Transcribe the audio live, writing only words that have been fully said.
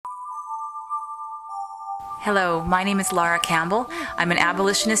Hello, my name is Laura Campbell. I'm an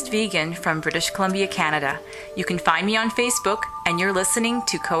abolitionist vegan from British Columbia, Canada. You can find me on Facebook, and you're listening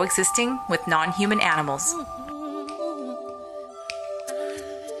to Coexisting with Non-Human Animals.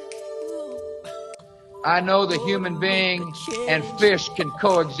 I know the human being and fish can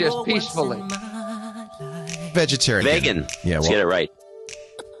coexist peacefully. Vegetarian. Vegan. Yeah, Let's get it right.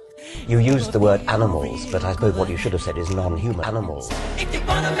 You used the word animals, but I suppose what you should have said is non-human animals. If you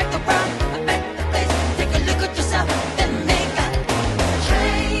wanna make the world a better place, take a look at yourself and make a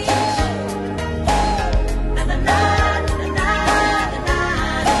change. Na na na na na na na.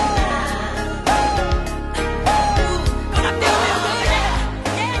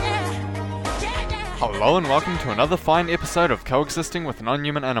 Hello and welcome to another fine episode of Coexisting with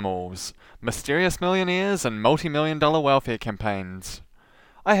Non-Human Animals, Mysterious Millionaires and Multi-Million Dollar Welfare Campaigns.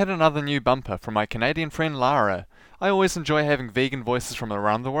 I had another new bumper from my Canadian friend Lara. I always enjoy having vegan voices from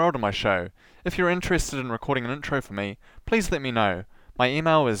around the world on my show. If you're interested in recording an intro for me, please let me know. My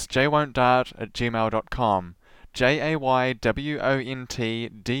email is jwontdart@gmail.com,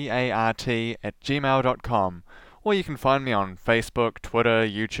 jaywontdart@gmail.com, or you can find me on Facebook, Twitter,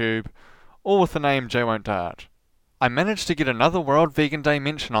 YouTube, all with the name jwontdart. I managed to get another World Vegan Day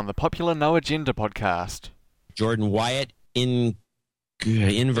mention on the popular No Agenda podcast. Jordan Wyatt in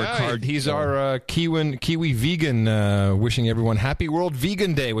Invercard. He's our Kiwi vegan, wishing everyone happy World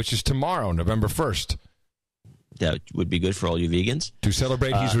Vegan Day, which is tomorrow, November 1st. That would be good for all you vegans. To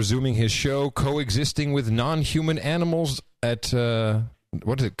celebrate, he's resuming his show, Coexisting with Non-Human Animals at,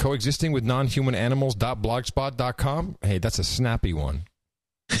 what is it, coexistingwithnonhumananimals.blogspot.com? Hey, that's a snappy one.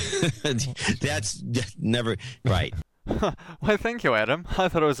 That's never right. Why, thank you, Adam. I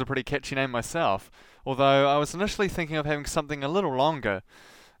thought it was a pretty catchy name myself, although I was initially thinking of having something a little longer.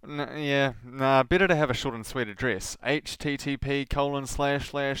 Better to have a short and sweet address.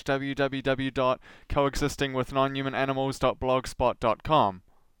 http://www.coexistingwithnonhumananimals.blogspot.com.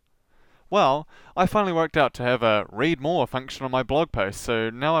 Well, I finally worked out to have a read more function on my blog post, so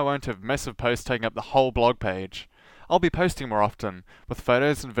now I won't have massive posts taking up the whole blog page. I'll be posting more often, with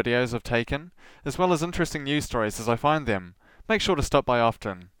photos and videos I've taken, as well as interesting news stories as I find them. Make sure to stop by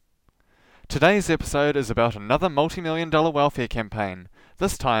often. Today's episode is about another multi-million dollar welfare campaign.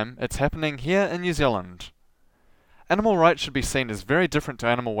 This time, it's happening here in New Zealand. Animal rights should be seen as very different to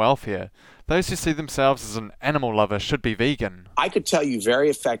animal welfare. Those who see themselves as an animal lover should be vegan. I could tell you very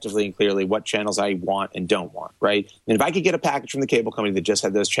effectively and clearly what channels I want and don't want, right? And if I could get a package from the cable company that just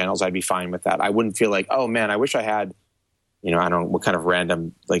had those channels, I'd be fine with that. I wouldn't feel like, oh man, I wish I had, I don't know, what kind of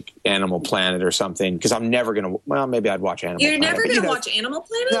random, like, Animal Planet or something, because I'm never going to, well, maybe I'd watch Animal Planet. You're never going to watch Animal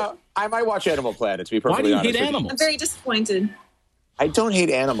Planet? No, I might watch Animal Planet, to be perfectly honest. Why do you hate animals? I'm very disappointed. I don't hate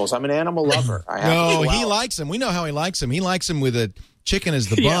animals. I'm an animal lover. No, he likes them. We know how he likes them. He likes them with a chicken as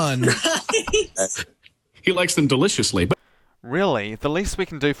the bun. He likes them deliciously. But Really, the least we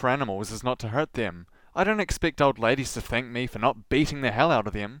can do for animals is not to hurt them. I don't expect old ladies to thank me for not beating the hell out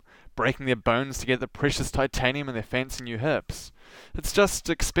of them, breaking their bones to get the precious titanium in their fancy new hips. It's just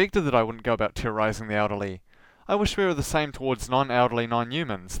expected that I wouldn't go about terrorizing the elderly. I wish we were the same towards non-elderly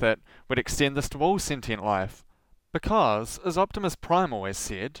non-humans, that would extend this to all sentient life. Because, as Optimus Prime always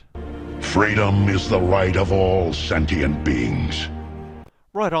said, freedom is the right of all sentient beings.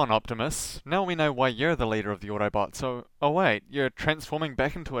 Right on, Optimus. Now we know why you're the leader of the Autobots. Oh wait, you're transforming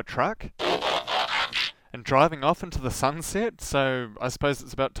back into a truck? And driving off into the sunset? So I suppose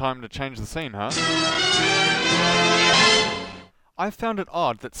it's about time to change the scene, huh? I found it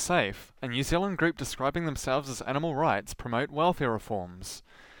odd that SAFE, a New Zealand group describing themselves as animal rights, promote welfare reforms.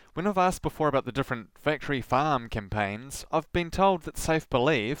 When I've asked before about the different factory farm campaigns, I've been told that SAFE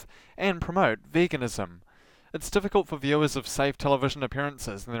believe and promote veganism. It's difficult for viewers of SAFE television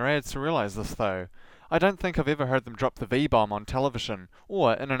appearances and their ads to realise this though. I don't think I've ever heard them drop the V-bomb on television,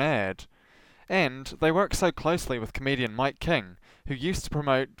 or in an ad. And they work so closely with comedian Mike King, who used to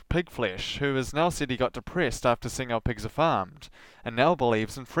promote pig flesh, who has now said he got depressed after seeing how pigs are farmed, and now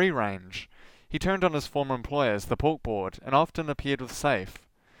believes in free range. He turned on his former employers, the Pork Board, and often appeared with SAFE.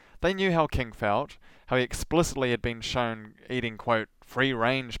 They knew how King felt, how he explicitly had been shown eating, quote,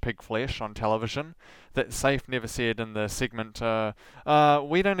 free-range pig flesh on television, that SAFE never said in the segment,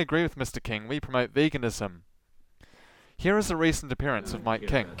 we don't agree with Mr. King, we promote veganism. Here is a recent appearance of Mike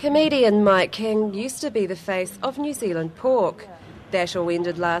King. Comedian Mike King used to be the face of New Zealand pork. That all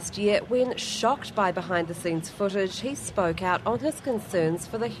ended last year when, shocked by behind-the-scenes footage, he spoke out on his concerns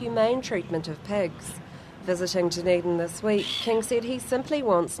for the humane treatment of pigs. Visiting Dunedin this week, King said he simply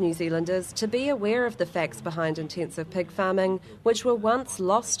wants New Zealanders to be aware of the facts behind intensive pig farming, which were once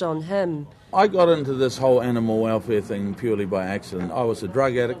lost on him. I got into this whole animal welfare thing purely by accident. I was a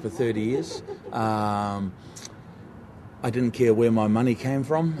drug addict for 30 years. I didn't care where my money came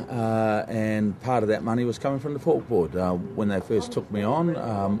from, and part of that money was coming from the pork board. When they first took me on,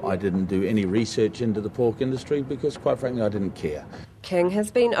 I didn't do any research into the pork industry because, quite frankly, I didn't care. King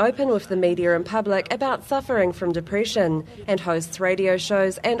has been open with the media and public about suffering from depression and hosts radio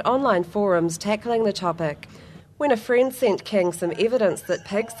shows and online forums tackling the topic. When a friend sent King some evidence that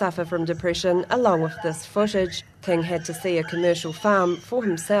pigs suffer from depression along with this footage, King had to see a commercial farm for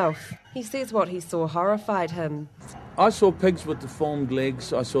himself. He says what he saw horrified him. I saw pigs with deformed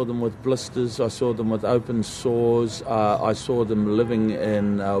legs, I saw them with blisters, I saw them with open sores, I saw them living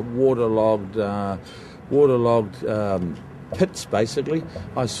in waterlogged pits, basically.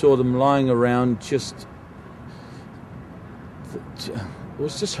 I saw them lying around it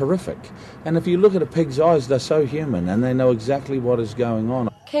was just horrific. And if you look at a pig's eyes, they're so human and they know exactly what is going on.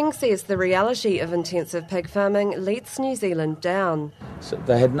 King says the reality of intensive pig farming lets New Zealand down. So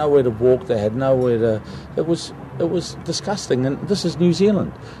they had nowhere to walk, they had nowhere to... It was disgusting, and this is New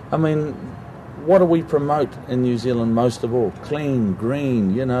Zealand. I mean, what do we promote in New Zealand most of all? Clean,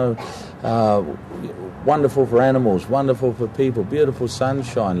 green, wonderful for animals, wonderful for people, beautiful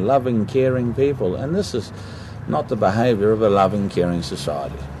sunshine, loving, caring people. And this is not the behaviour of a loving, caring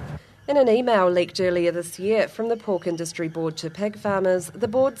society. In an email leaked earlier this year from the Pork Industry Board to pig farmers, the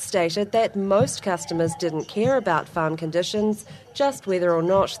board stated that most customers didn't care about farm conditions, just whether or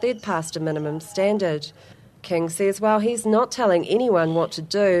not they'd passed a minimum standard. King says while he's not telling anyone what to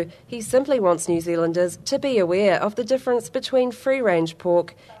do, he simply wants New Zealanders to be aware of the difference between free-range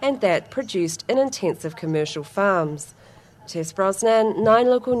pork and that produced in intensive commercial farms. Tess Brosnan, 9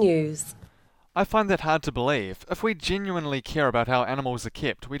 Local News. I find that hard to believe. If we genuinely care about how animals are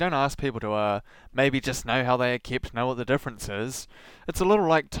kept, we don't ask people to, maybe just know how they are kept, know what the difference is. It's a little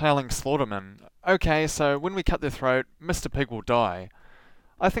like telling slaughtermen, okay, so when we cut their throat, Mr. Pig will die.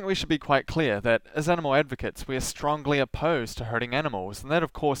 I think we should be quite clear that, as animal advocates, we are strongly opposed to hurting animals, and that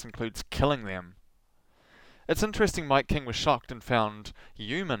of course includes killing them. It's interesting Mike King was shocked and found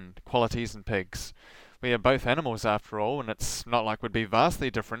human qualities in pigs. We are both animals after all, and it's not like we'd be vastly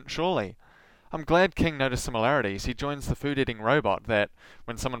different, surely. I'm glad King noticed similarities. He joins the food-eating robot that,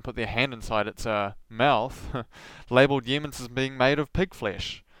 when someone put their hand inside its mouth, labelled humans as being made of pig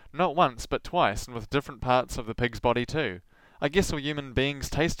flesh. Not once, but twice, and with different parts of the pig's body too. I guess all human beings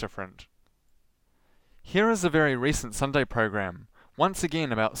taste different. Here is a very recent Sunday program, once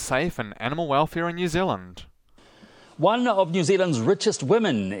again about safe and animal welfare in New Zealand. One of New Zealand's richest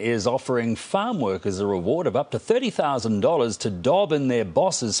women is offering farm workers a reward of up to $30,000 to dob in their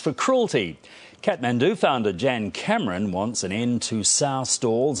bosses for cruelty. Kathmandu founder Jan Cameron wants an end to sow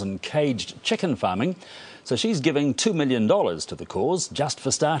stalls and caged chicken farming, so she's giving $2 million to the cause, just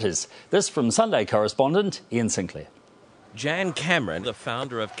for starters. This from Sunday correspondent Ian Sinclair. Jan Cameron, the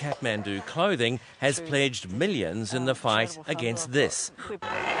founder of Kathmandu Clothing, has pledged millions in the fight against this.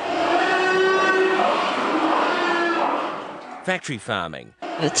 Factory farming.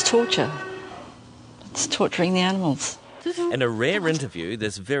 It's torture. It's torturing the animals. In a rare interview,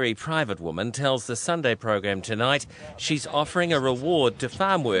 this very private woman tells the Sunday program tonight she's offering a reward to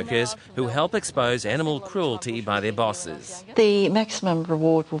farm workers who help expose animal cruelty by their bosses. The maximum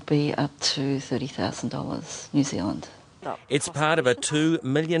reward will be up to $30,000 New Zealand. It's part of a $2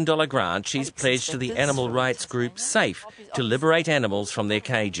 million grant she's pledged to the animal rights group SAFE to liberate animals from their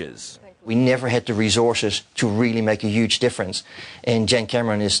cages. We never had the resources to really make a huge difference, and Jan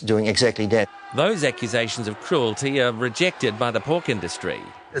Cameron is doing exactly that. Those accusations of cruelty are rejected by the pork industry.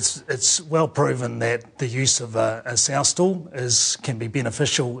 It's well proven that the use of a sow stall can be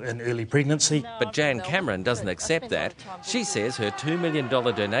beneficial in early pregnancy. But Jan Cameron doesn't accept that. She says her $2 million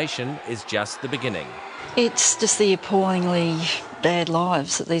donation is just the beginning. It's just the appallingly bad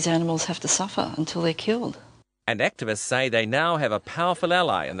lives that these animals have to suffer until they're killed. And activists say they now have a powerful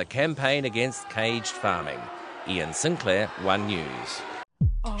ally in the campaign against caged farming. Ian Sinclair, One News.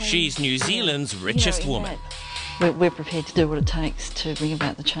 She's New Zealand's richest woman. We're prepared to do what it takes to bring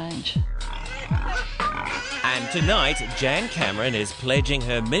about the change. And tonight, Jan Cameron is pledging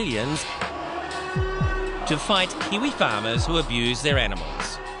her millions to fight Kiwi farmers who abuse their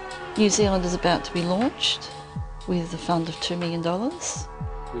animals. New Zealand is about to be launched with a fund of $2 million.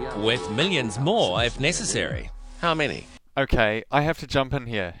 With millions more if necessary. How many? Okay, I have to jump in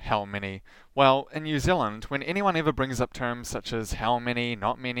here. How many? Well, in New Zealand, when anyone ever brings up terms such as how many,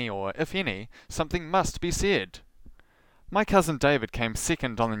 not many, or if any, something must be said. My cousin David came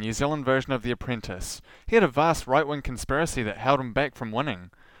second on the New Zealand version of The Apprentice. He had a vast right-wing conspiracy that held him back from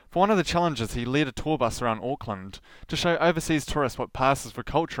winning. For one of the challenges, he led a tour bus around Auckland to show overseas tourists what passes for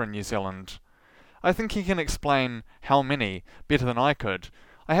culture in New Zealand. I think he can explain how many better than I could.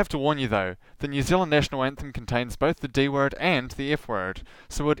 I have to warn you though, the New Zealand national anthem contains both the D word and the F word,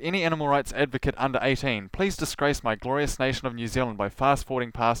 so would any animal rights advocate under 18 please disgrace my glorious nation of New Zealand by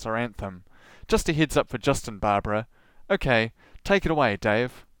fast-forwarding past our anthem. Just a heads up for Justin, Barbara. Okay, take it away,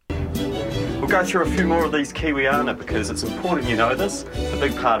 Dave. We'll go through a few more of these Kiwiana because it's important you know this. It's a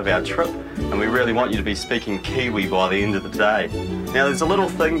big part of our trip and we really want you to be speaking Kiwi by the end of the day. Now there's a little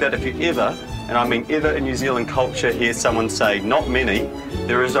thing that if you ever, and I mean ever in New Zealand culture, hear someone say not many,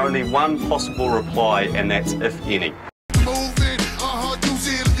 there is only one possible reply and that's if any.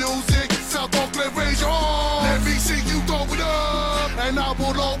 And I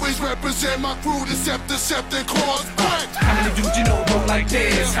will always represent my crew, Decepticon cause How many dudes you know roll like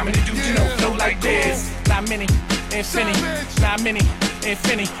this? How many dudes you know flow like this? Not many, infinity. Not many,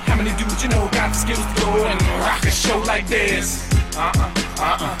 infinity. How many dudes you know got the skills to go and rock a show like this?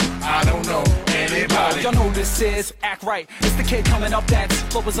 I don't know anybody. Y'all know this is Act Right. It's the kid coming up that's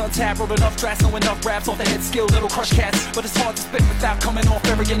flow is untapped, roll enough drafts, know enough raps off the head skill, little crush cats. But it's hard to spit without coming off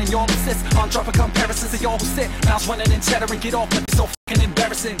arrogant and y'all insist on dropping comparisons to y'all who sit. Mouths running and chattering, get off, but it's so fucking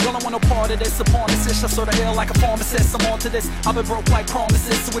embarrassing. Y'all don't want no part of this upon assist. I sort of ill like a pharmacist. I'm on to this. I've been broke like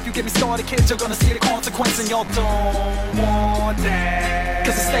promises. So if you get me started, kids, you're gonna see the consequence, and y'all don't want that.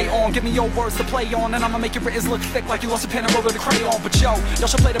 Cause I stay on, give me your words to play on, and I'ma make your writtens look thick like you lost a pen and wrote it a crayon. But yo, y'all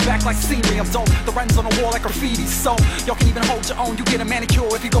should play the back like scenery. I'm dope. The writings on the wall like graffiti. So y'all can even hold your own. You get a manicure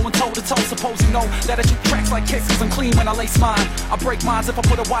if you're going toe to toe. Suppose you know that I shoot tracks like kicks, cause I'm clean when I lace mine. I break minds if I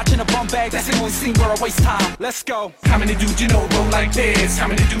put a watch in a bum bag. That's the only scene where I waste time. Let's go. How many dudes you know roll like this? How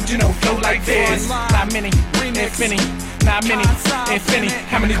many dudes you know flow like this? Not many, infinity. Not many, infinity.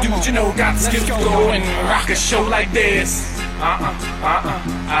 How many dudes you know got the skills to go and rock a show like this?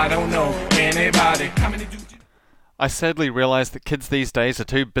 I don't know anybody. How many dudes? I sadly realise that kids these days are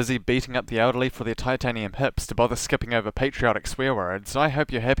too busy beating up the elderly for their titanium hips to bother skipping over patriotic swear words. I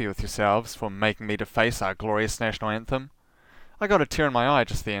hope you're happy with yourselves for making me deface our glorious national anthem. I got a tear in my eye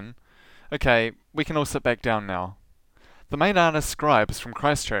just then. Okay, we can all sit back down now. The main artist Scribe is from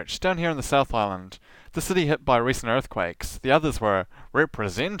Christchurch, down here in the South Island, the city hit by recent earthquakes. The others were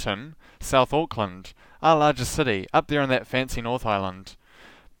representin' South Auckland, our largest city, up there in that fancy North Island.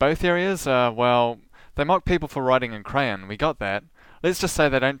 Both areas are, well, they mock people for writing in crayon, we got that. Let's just say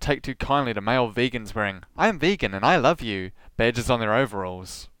they don't take too kindly to male vegans wearing "I am vegan and I love you" badges on their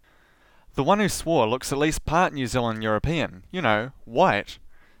overalls. The one who swore looks at least part New Zealand European, you know, white.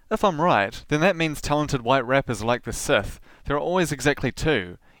 If I'm right, then that means talented white rappers like the Sith. There are always exactly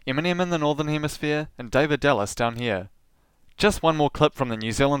two, Eminem in the Northern Hemisphere and David Dallas down here. Just one more clip from the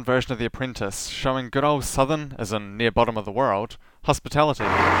New Zealand version of The Apprentice, showing good old Southern, as in near bottom of the world, hospitality.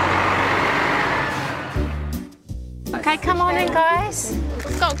 Okay, come on in, guys.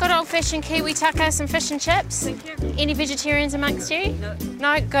 Got good old-fashioned Kiwi tacos and fish and chips. Any vegetarians amongst you?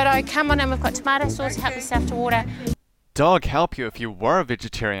 No? Good. Come on in. We've got tomato sauce. Help yourself to water. Dog help you if you were a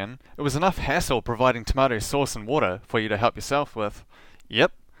vegetarian. It was enough hassle providing tomato sauce and water for you to help yourself with.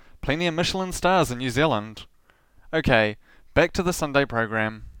 Yep, plenty of Michelin stars in New Zealand. Okay, back to the Sunday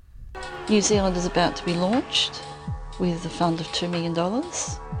program. New Zealand is about to be launched with a fund of $2 million.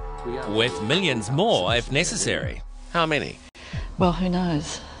 With millions more if necessary. How many? Well, who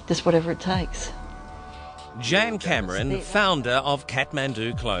knows? Just whatever it takes. Jan Cameron, founder of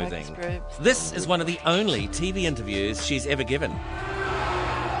Kathmandu Clothing. This is one of the only TV interviews she's ever given.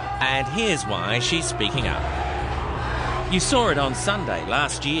 And here's why she's speaking up. You saw it on Sunday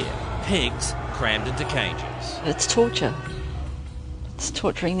last year. Pigs crammed into cages. It's torture. It's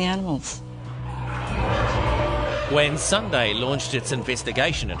torturing the animals. When Sunday launched its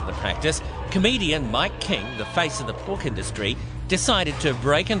investigation into the practice, comedian Mike King, the face of the pork industry, decided to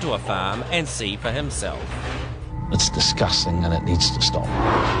break into a farm and see for himself. It's disgusting and it needs to stop.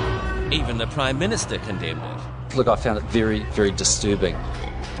 Even the Prime Minister condemned it. Look, I found it very, very disturbing.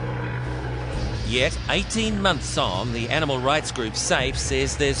 Yet, 18 months on, the animal rights group SAFE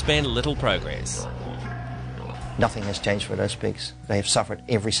says there's been little progress. Nothing has changed for those pigs. They have suffered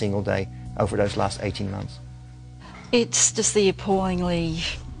every single day over those last 18 months. It's just the appallingly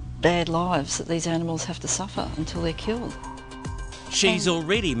bad lives that these animals have to suffer until they're killed. She's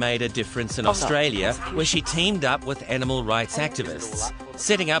already made a difference in Australia, where she teamed up with animal rights activists,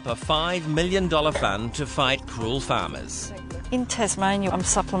 setting up a $5 million fund to fight cruel farmers. In Tasmania, I'm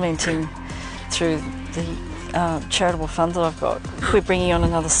supplementing through the charitable fund that I've got. We're bringing on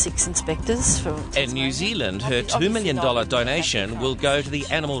another 6 inspectors for In New Zealand, her $2 million donation will go to the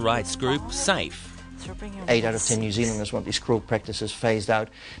animal rights group SAFE. 8 out of 10 New Zealanders want these cruel practices phased out,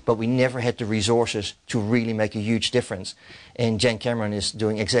 but we never had the resources to really make a huge difference. And Jan Cameron is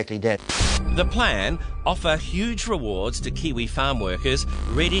doing exactly that. The plan: offer huge rewards to Kiwi farm workers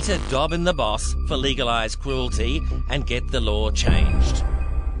ready to dob in the boss for legalised cruelty and get the law changed.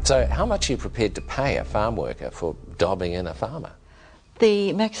 So how much are you prepared to pay a farm worker for dobbing in a farmer?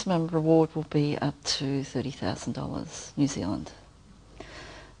 The maximum reward will be up to $30,000 New Zealand,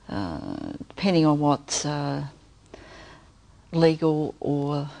 depending on what legal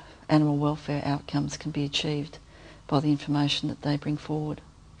or animal welfare outcomes can be achieved by the information that they bring forward.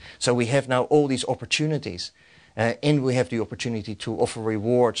 So we have now all these opportunities, and we have the opportunity to offer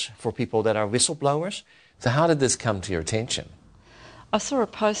rewards for people that are whistleblowers. So how did this come to your attention? I saw a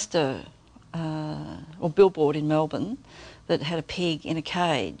poster or billboard in Melbourne that had a pig in a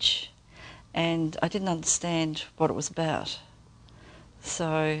cage, and I didn't understand what it was about.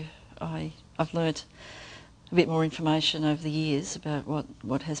 So I've learnt a bit more information over the years about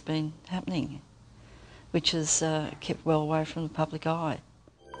what has been happening, which has kept well away from the public eye.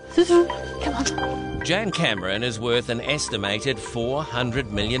 Come on. Jan Cameron is worth an estimated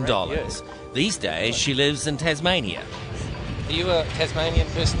 $400 million. These days she lives in Tasmania. Are you a Tasmanian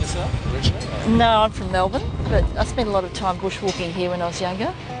person yourself, originally? No, I'm from Melbourne, but I spent a lot of time bushwalking here when I was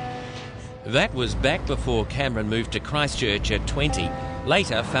younger. That was back before Cameron moved to Christchurch at 20,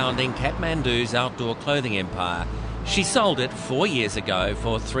 later founding Kathmandu's outdoor clothing empire. She sold it 4 years ago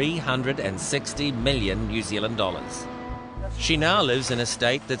for 360 million New Zealand dollars. She now lives in a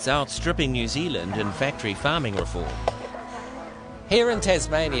state that's outstripping New Zealand in factory farming reform. Here in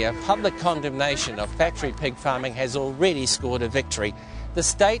Tasmania, public condemnation of factory pig farming has already scored a victory. The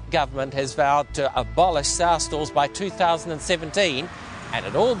state government has vowed to abolish sow stalls by 2017, and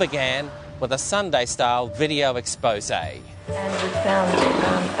it all began with a Sunday-style video expose. And we found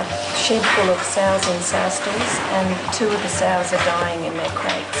a shed full of sows in sow stalls, and 2 of the sows are dying in their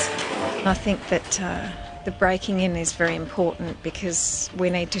crates. I think that the breaking in is very important because we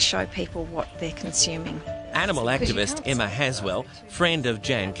need to show people what they're consuming. Animal activist Emma Haswell, friend of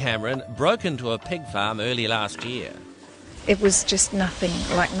Jan Cameron, broke into a pig farm early last year. It was just nothing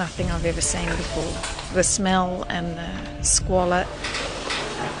like nothing I've ever seen before. The smell and the squalor.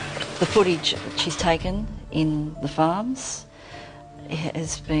 The footage that she's taken in the farms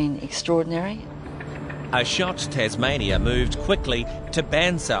has been extraordinary. A shocked Tasmania moved quickly to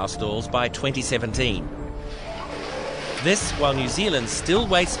ban sow stalls by 2017. This while New Zealand still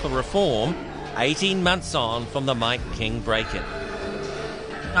waits for reform 18 months on from the Mike King break-in.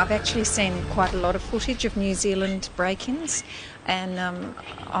 I've actually seen quite a lot of footage of New Zealand break-ins, and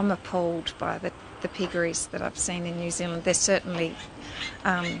I'm appalled by the piggeries that I've seen in New Zealand. They're certainly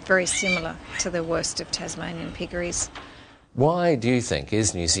very similar to the worst of Tasmanian piggeries. Why do you think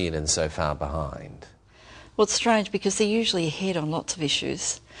is New Zealand so far behind? Well, it's strange because they're usually ahead on lots of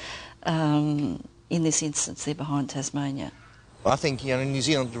issues. In this instance, they're behind Tasmania. I think New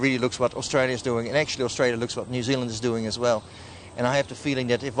Zealand really looks what Australia's doing, and actually Australia looks what New Zealand is doing as well. And I have the feeling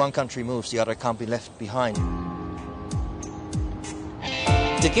that if one country moves, the other can't be left behind.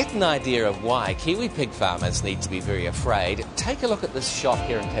 To get an idea of why Kiwi pig farmers need to be very afraid, take a look at this shop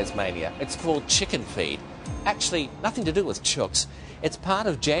here in Tasmania. It's called Chicken Feed. Actually, nothing to do with chooks. It's part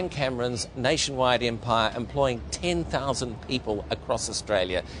of Jan Cameron's nationwide empire, employing 10,000 people across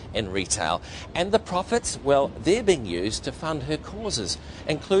Australia in retail. And the profits, well, they're being used to fund her causes,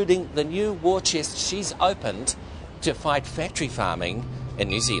 including the new war chest she's opened to fight factory farming in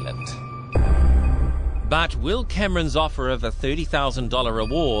New Zealand. But will Cameron's offer of a $30,000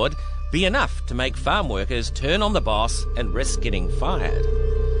 reward be enough to make farm workers turn on the boss and risk getting fired?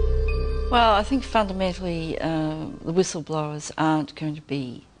 Well, I think fundamentally the whistleblowers aren't going to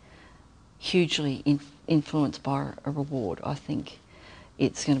be hugely influenced by a reward. I think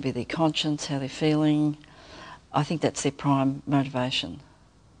it's going to be their conscience, how they're feeling. I think that's their prime motivation.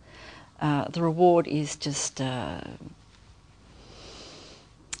 The reward is just,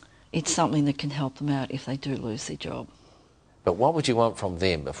 it's something that can help them out if they do lose their job. But what would you want from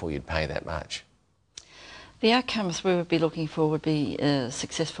them before you'd pay that much? The outcomes we would be looking for would be a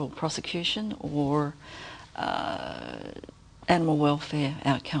successful prosecution or animal welfare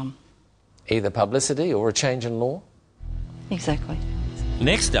outcome. Either publicity or a change in law? Exactly.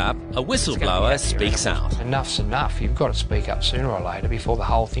 Next up, a whistleblower speaks out. Enough's enough. You've got to speak up sooner or later before the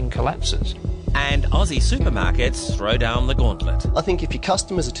whole thing collapses. And Aussie supermarkets throw down the gauntlet. I think if your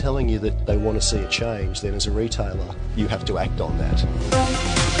customers are telling you that they want to see a change, then as a retailer, you have to act on that.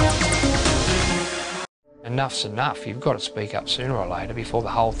 Enough's enough. You've got to speak up sooner or later before the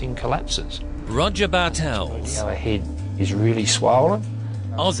whole thing collapses. Roger Bartels. Our head is really swollen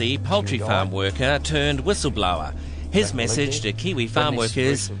Aussie poultry farm worker turned whistleblower. His message to Kiwi farm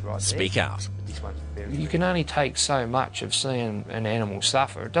workers, speak out. You can only take so much of seeing an animal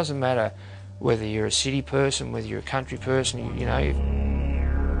suffer. It doesn't matter whether you're a city person, whether you're a country person, you know.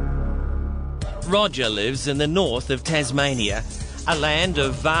 Roger lives in the north of Tasmania, a land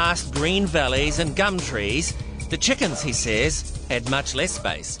of vast green valleys and gum trees. The chickens, he says, had much less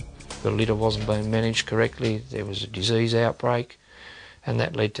space. The litter wasn't being managed correctly, there was a disease outbreak, and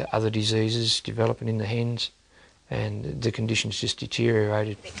that led to other diseases developing in the hens, and the conditions just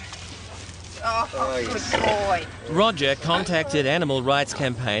deteriorated. Oh, good boy. Roger contacted animal rights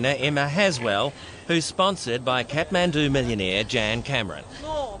campaigner Emma Haswell, who's sponsored by Kathmandu millionaire Jan Cameron.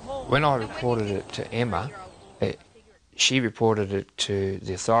 When I reported it to Emma, she reported it to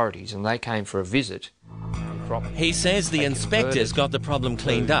the authorities and they came for a visit. He says the inspectors got the problem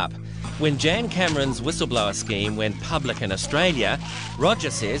cleaned up. When Jan Cameron's whistleblower scheme went public in Australia, Roger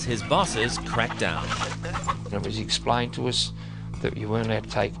says his bosses cracked down. And it was explained to us that you weren't allowed to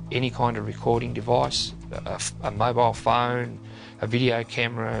take any kind of recording device, a mobile phone, a video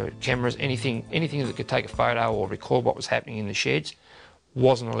camera, cameras, anything that could take a photo or record what was happening in the sheds,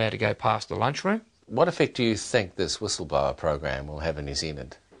 wasn't allowed to go past the lunchroom. What effect do you think this whistleblower program will have in New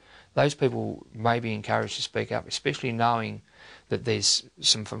Zealand? Those people may be encouraged to speak up, especially knowing that there's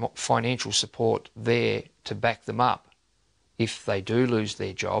some financial support there to back them up if they do lose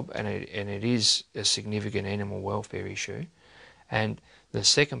their job, and it is a significant animal welfare issue. And the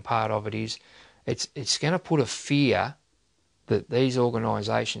second part of it is it's going to put a fear that these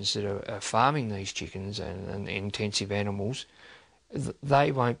organisations that are farming these chickens and intensive animals,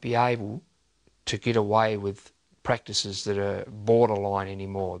 they won't be able to get away with practices that are borderline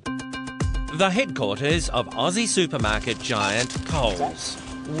anymore. The headquarters of Aussie supermarket giant Coles,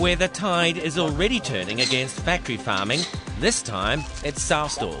 where the tide is already turning against factory farming. This time it's sow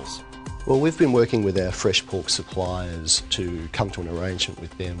stalls. Well, we've been working with our fresh pork suppliers to come to an arrangement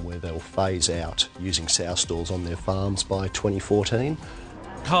with them where they'll phase out using sow stalls on their farms by 2014.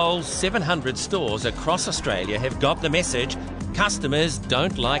 Coles' 700 stores across Australia have got the message: customers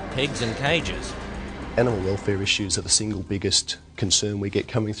don't like pigs in cages. Animal welfare issues are the single biggest concern we get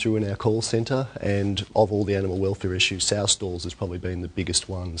coming through in our call centre, and of all the animal welfare issues, sow stalls has probably been the biggest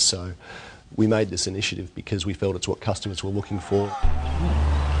one. So we made this initiative because we felt it's what customers were looking for.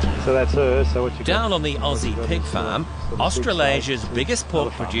 So that's her. So what you Down on the Aussie pig farm, Australasia's biggest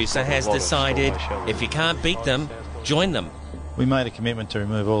pork producer has decided if you can't beat them, join them. We made a commitment to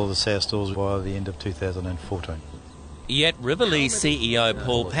remove all of the sow stalls by the end of 2014. Yet Riverlea CEO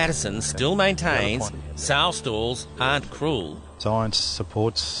Paul Patterson still maintains sow stalls aren't cruel. Science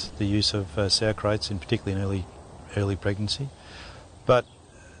supports the use of sow crates, in particularly in early pregnancy, but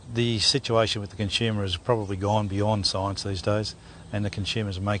the situation with the consumer has probably gone beyond science these days, and the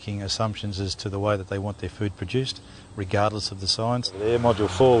consumers are making assumptions as to the way that they want their food produced, regardless of the science. There, Module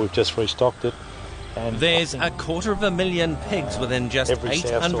 4, we've just restocked it. And there's 250,000 pigs within just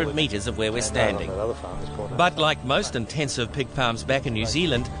 800 metres of where we're standing. But like most intensive pig farms back in New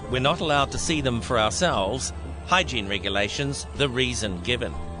Zealand, we're not allowed to see them for ourselves. Hygiene regulations, the reason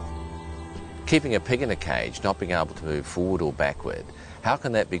given. Keeping a pig in a cage, not being able to move forward or backward, how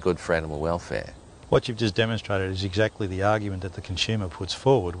can that be good for animal welfare? What you've just demonstrated is exactly the argument that the consumer puts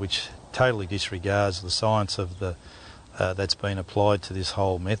forward, which totally disregards the science of the that's been applied to this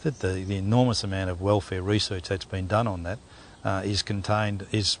whole method. The enormous amount of welfare research that's been done on that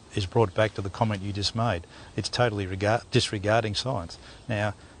is brought back to the comment you just made. It's totally disregarding science.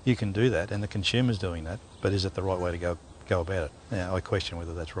 Now, you can do that, and the consumer's doing that, but is it the right way to go about it? Now, I question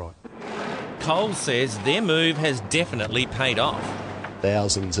whether that's right. Coles says their move has definitely paid off.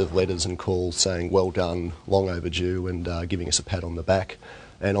 Thousands of letters and calls saying well done, long overdue, and giving us a pat on the back.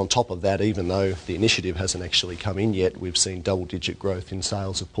 And on top of that, even though the initiative hasn't actually come in yet, we've seen double-digit growth in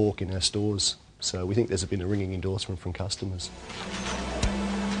sales of pork in our stores. So we think there's been a ringing endorsement from customers.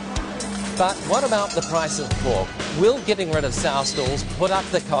 But what about the price of pork? Will getting rid of sow stalls put up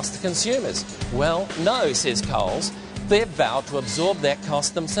the cost to consumers? Well, no, says Coles. They've vowed to absorb that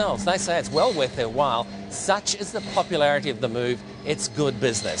cost themselves. They say it's well worth their while. Such is the popularity of the move, it's good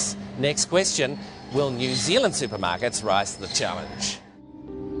business. Next question, will New Zealand supermarkets rise to the challenge?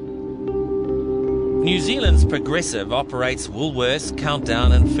 New Zealand's Progressive operates Woolworths,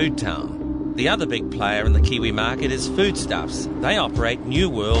 Countdown and Foodtown. The other big player in the Kiwi market is Foodstuffs. They operate New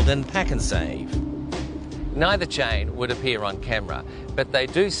World and Pack and Save. Neither chain would appear on camera, but they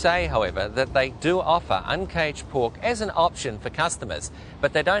do say, however, that they do offer uncaged pork as an option for customers,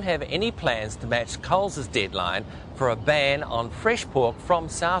 but they don't have any plans to match Coles' deadline for a ban on fresh pork from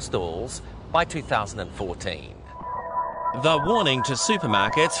sow stalls by 2014. The warning to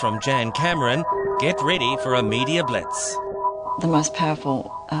supermarkets from Jan Cameron: get ready for a media blitz. The most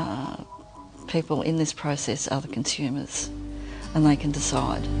powerful people in this process are the consumers, and they can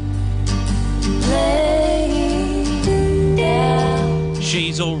decide.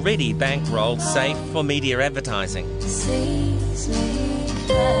 She's already bankrolled Safe for media advertising.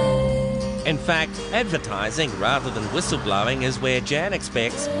 In fact, advertising rather than whistleblowing is where Jan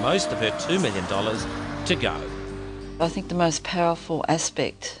expects most of her $2 million to go. I think the most powerful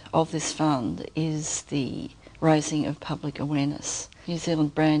aspect of this fund is the raising of public awareness. New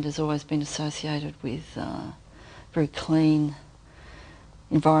Zealand brand has always been associated with very clean,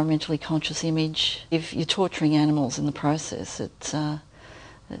 environmentally conscious image. If you're torturing animals in the process, it sort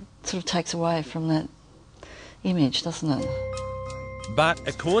of takes away from that image, doesn't it? But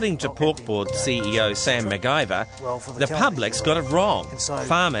according to Pork Board CEO Sam McIver, the public's got it wrong.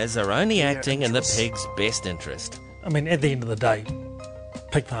 Farmers are only acting in the pig's best interest. I mean, at the end of the day,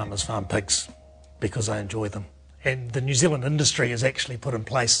 pig farmers farm pigs because they enjoy them. And the New Zealand industry has actually put in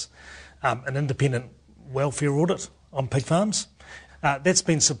place an independent welfare audit on pig farms. That's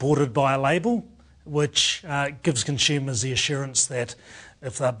been supported by a label which gives consumers the assurance that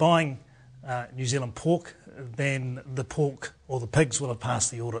if they're buying New Zealand pork, then the pork or the pigs will have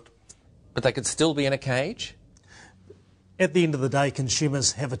passed the audit. But they could still be in a cage? At the end of the day,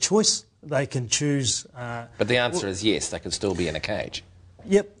 consumers have a choice. They can choose... but the answer is yes, they can still be in a cage.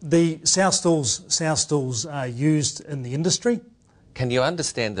 Yep, the sow stalls are used in the industry. Can you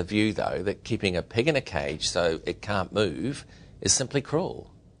understand the view, though, that keeping a pig in a cage so it can't move is simply cruel?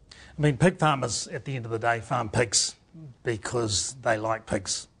 I mean, pig farmers, at the end of the day, farm pigs because they like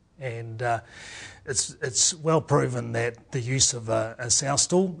pigs. And it's well proven that the use of a sow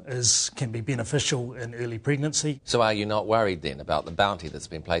stall can be beneficial in early pregnancy. So are you not worried then about the bounty that's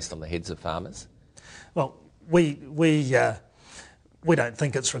been placed on the heads of farmers? Well, we don't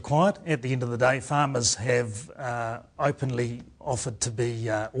think it's required. At the end of the day, farmers have openly offered to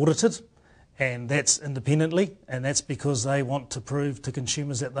be audited, and that's independently, and that's because they want to prove to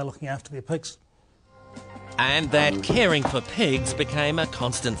consumers that they're looking after their pigs. And that caring for pigs became a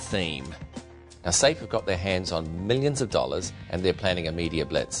constant theme. Now, Safe have got their hands on millions of dollars and they're planning a media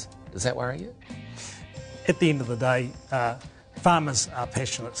blitz. Does that worry you? At the end of the day, farmers are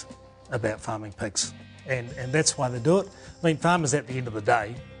passionate about farming pigs, and that's why they do it. I mean, farmers at the end of the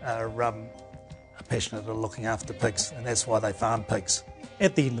day are passionate about looking after pigs, and that's why they farm pigs.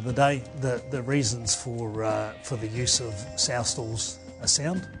 At the end of the day, the reasons for the use of sow stalls are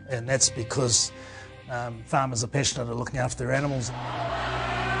sound, and that's because farmers are passionate about looking after their animals.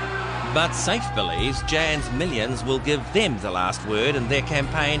 But Safe believes Jan's millions will give them the last word in their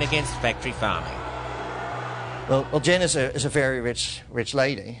campaign against factory farming. Well, Jan is a very rich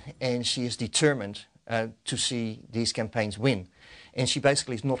lady, and she is determined to see these campaigns win. And she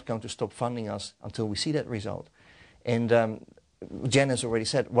basically is not going to stop funding us until we see that result. And Jan has already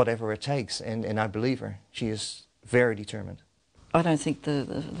said whatever it takes, and I believe her. She is very determined. I don't think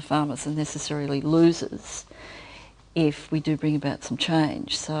the farmers are necessarily losers if we do bring about some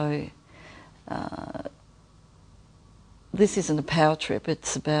change. So this isn't a power trip,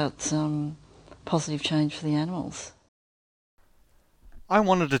 it's about positive change for the animals. I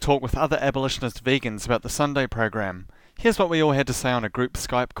wanted to talk with other abolitionist vegans about the Sunday program. Here's what we all had to say on a group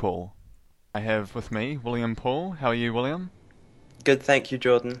Skype call. I have with me William Paul. How are you, William? Good, thank you,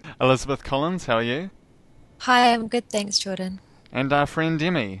 Jordan. Elizabeth Collins, how are you? Hi, I'm good, thanks, Jordan. And our friend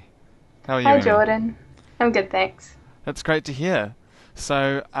Emmy. How are you, Hi, Emmy? Jordan. I'm good, thanks. That's great to hear.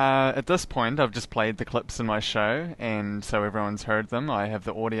 So, at this point, I've just played the clips in my show, and so everyone's heard them. I have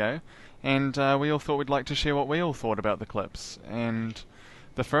the audio, and we all thought we'd like to share what we all thought about the clips. And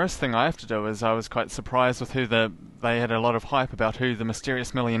the first thing I have to do is I was quite surprised with they had a lot of hype about who the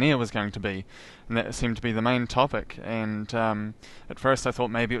mysterious millionaire was going to be, and that seemed to be the main topic. And at first I thought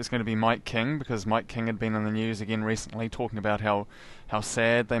maybe it was going to be Mike King, because Mike King had been in the news again recently talking about how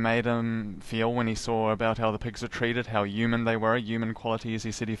sad they made him feel when he saw about how the pigs were treated, how human they were, human qualities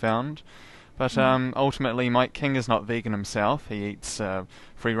he said he found. But ultimately Mike King is not vegan himself, he eats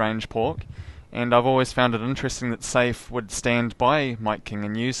free-range pork. And I've always found it interesting that Safe would stand by Mike King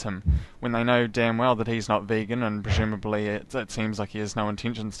and use him when they know damn well that he's not vegan, and presumably it seems like he has no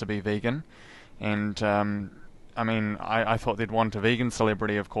intentions to be vegan. And I mean, I thought they'd want a vegan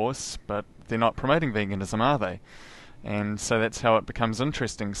celebrity, of course, but they're not promoting veganism, are they? And so that's how it becomes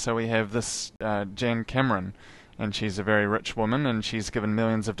interesting. So we have this Jan Cameron, and she's a very rich woman, and she's given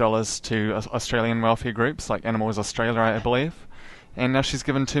millions of dollars to Australian welfare groups like Animals Australia, I believe. And now she's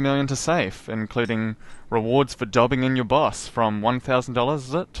given $2 million to SAFE, including rewards for dobbing in your boss from $1,000,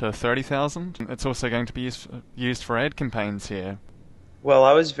 is it, to $30,000. It's also going to be used for ad campaigns here. Well,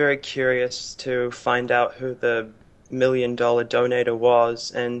 I was very curious to find out who the $1 million donator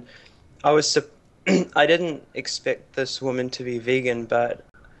was, and I was I didn't expect this woman to be vegan, but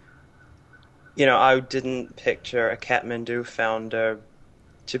you know, I didn't picture a Kathmandu founder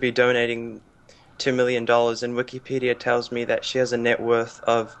to be donating $2 million, and Wikipedia tells me that she has a net worth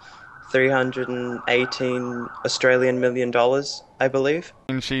of 318 Australian million dollars, I believe.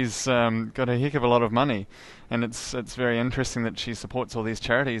 And she's got a heck of a lot of money, and it's very interesting that she supports all these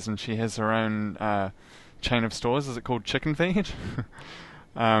charities, and she has her own chain of stores. Is it called Chicken Feed?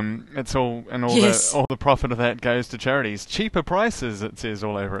 It's all, and all the profit of that goes to charities. Cheaper prices, it says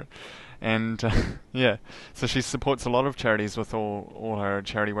all over it. And yeah, so she supports a lot of charities with all her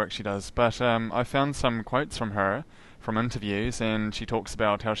charity work she does. But I found some quotes from her from interviews, and she talks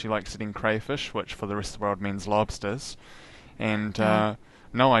about how she likes eating crayfish, which for the rest of the world means lobsters. And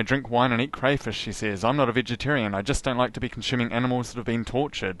no, I drink wine and eat crayfish, she says. I'm not a vegetarian. I just don't like to be consuming animals that have been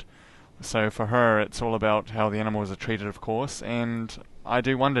tortured. So for her, it's all about how the animals are treated, of course. And I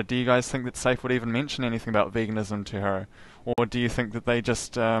do wonder, do you guys think that SAFE would even mention anything about veganism to her? Or do you think that they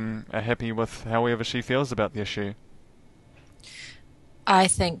just are happy with however she feels about the issue? I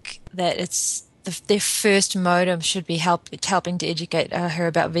think that it's their first motive should be helping to educate her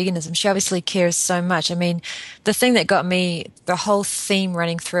about veganism. She obviously cares so much. I mean, the thing that got me, the whole theme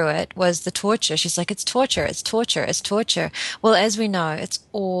running through it, was the torture. She's like, it's torture, it's torture, it's torture. Well, as we know, it's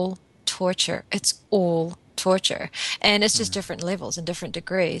all torture. It's all torture. And it's just different levels and different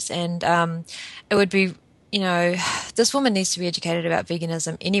degrees. And it would be, you know, this woman needs to be educated about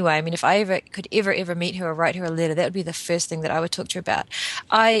veganism anyway. I mean, if I could ever meet her or write her a letter, that would be the first thing that I would talk to her about.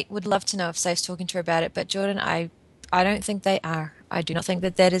 I would love to know if SAFE's talking to her about it, but Jordan, I don't think they are. I do not think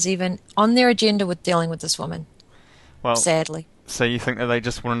that is even on their agenda with dealing with this woman, well, sadly. So you think that they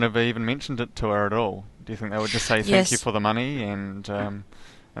just wouldn't have even mentioned it to her at all? Do you think they would just say thank you for the money and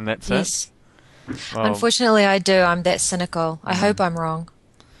that's yes. it? Well, unfortunately, I do. I'm that cynical. I hope I'm wrong.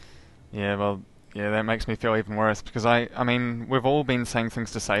 Yeah, well, yeah, that makes me feel even worse, because I mean, we've all been saying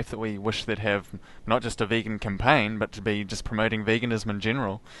things to SAFE that we wish they'd have not just a vegan campaign, but to be just promoting veganism in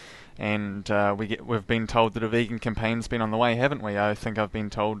general. And we've been told that a vegan campaign's been on the way, haven't we? I think I've been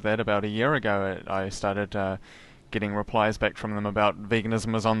told that about a year ago. I started getting replies back from them about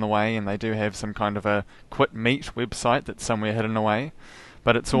veganism was on the way, and they do have some kind of a quit meat website that's somewhere hidden away.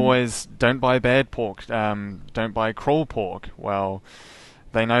 But it's always, don't buy bad pork, don't buy cruel pork. Well,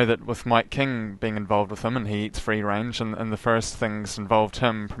 they know that with Mike King being involved with him, and he eats free range, and the first things involved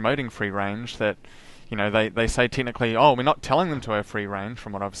him promoting free range, that, you know, they say technically, oh, we're not telling them to have free range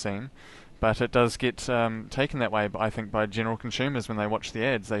from what I've seen, but it does get taken that way, I think, by general consumers when they watch the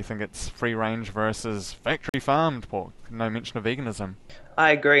ads. They think it's free range versus factory farmed pork. No mention of veganism.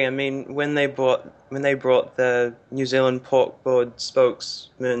 I agree. I mean, when they brought the New Zealand Pork Board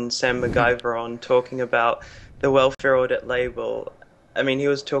spokesman Sam McIver on talking about the welfare audit label, I mean, he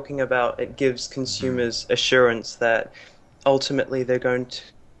was talking about it gives consumers assurance that ultimately they're going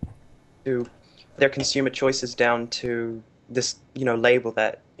to their consumer choices down to this, you know, label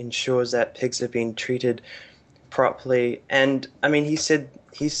that ensures that pigs are being treated properly. And I mean, he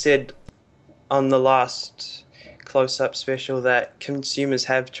said on the last close-up special that consumers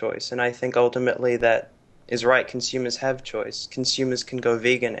have choice, and I think ultimately that is right. Consumers have choice. Consumers can go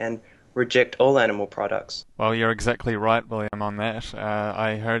vegan and reject all animal products. Well, you're exactly right, William, on that.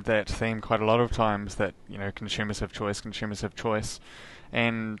 I heard that theme quite a lot of times, that, you know, consumers have choice.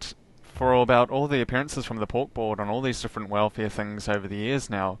 And for about all the appearances from the Pork Board on all these different welfare things over the years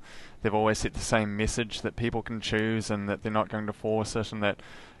now, they've always set the same message, that people can choose and that they're not going to force it, and that,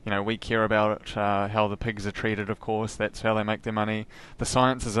 you know, we care about it, how the pigs are treated, of course. That's how they make their money. The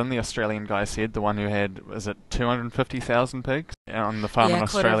science is in, the Australian guy said, the one who had, was it 250,000 pigs on the farm in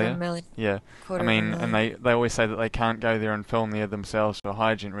Australia? Yeah, I mean, and they always say that they can't go there and film there themselves for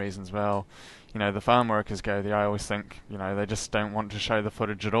hygiene reasons. Well, you know, the farm workers go there. I always think, you know, they just don't want to show the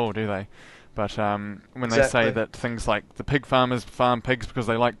footage at all, do they? But when they say that things like the pig farmers farm pigs because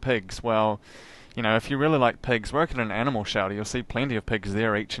they like pigs, well, you know, if you really like pigs, work at an animal shelter. You'll see plenty of pigs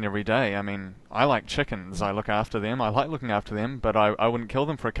there each and every day. I mean, I like chickens. I look after them. I like looking after them, but I wouldn't kill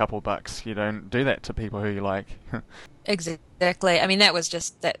them for a couple bucks. You don't do that to people who you like. Exactly. I mean, that was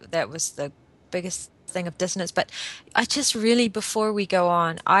just that was the biggest thing of dissonance. But I just really, before we go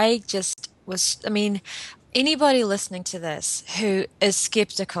on, I mean, anybody listening to this who is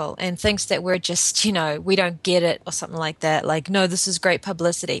skeptical and thinks that we're just, we don't get it or something like that, like, no, this is great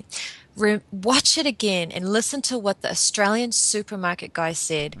publicity, watch it again and listen to what the Australian supermarket guy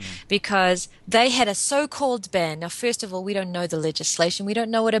said, because they had a so-called ban. Now, first of all, we don't know the legislation. We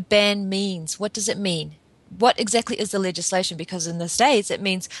don't know what a ban means. What does it mean? What exactly is the legislation? Because in the States, it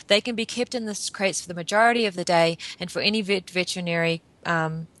means they can be kept in the crates for the majority of the day, and for any veterinary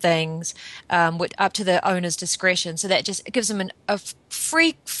things, up to the owner's discretion. So that just gives them a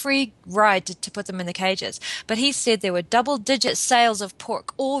free ride to put them in the cages. But he said there were double-digit sales of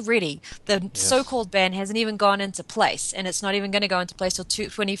pork already. The so-called ban hasn't even gone into place, and it's not even going to go into place till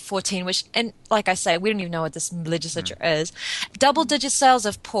 2014, which, and like I say, we don't even know what this legislature is. Double-digit sales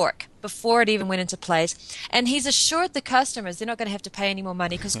of pork before it even went into place. And he's assured the customers they're not going to have to pay any more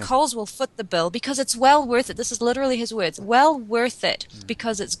money, because Coles will foot the bill, because it's well worth it. This is literally his words. Well worth it,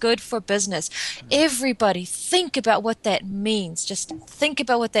 because it's good for business. Everybody, think about what that means. Just think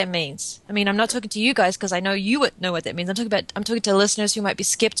about what that means. I mean, I'm not talking to you guys because I know you would know what that means. I'm talking to listeners who might be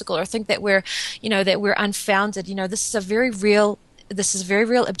skeptical or think that we're unfounded. This is a very real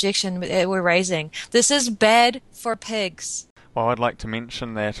objection that we're raising. This is bad for pigs. Well, I'd like to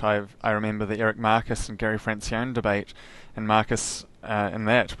mention that I remember the Eric Marcus and Gary Francione debate, and Marcus in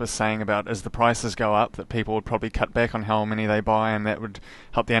that was saying about, as the prices go up, that people would probably cut back on how many they buy, and that would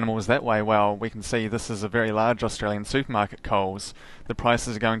help the animals that way. Well, we can see this is a very large Australian supermarket, Coles. The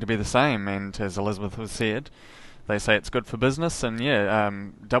prices are going to be the same, and as Elizabeth has said, they say it's good for business, and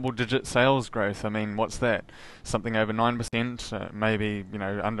double-digit sales growth. I mean, what's that? Something over 9%, maybe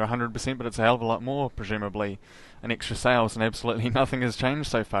under 100%, but it's a hell of a lot more, presumably, in extra sales, and absolutely nothing has changed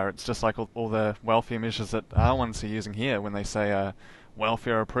so far. It's just like all the welfare measures that our ones are using here when they say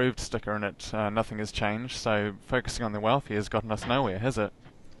welfare approved sticker in it. Nothing has changed, so focusing on the welfare has gotten us nowhere, has it?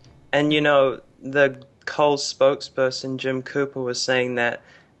 And the Coles spokesperson Jim Cooper was saying that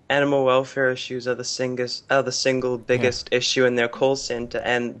animal welfare issues are the single biggest issue in their call center,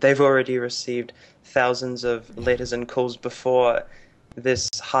 and they've already received thousands of letters and calls before this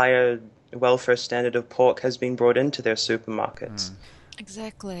higher welfare standard of pork has been brought into their supermarkets.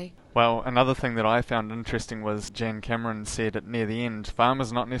 Exactly. Well, another thing that I found interesting was Jan Cameron said at near the end,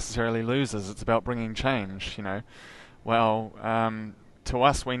 farmers are not necessarily losers, it's about bringing change, Well, to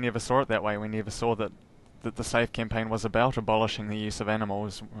us, we never saw it that way. We never saw that the SAFE campaign was about abolishing the use of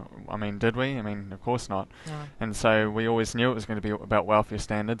animals. I mean, did we? I mean, of course not. No. And so we always knew it was going to be about welfare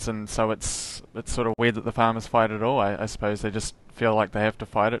standards, and so it's sort of weird that the farmers fight it all. I suppose they just feel like they have to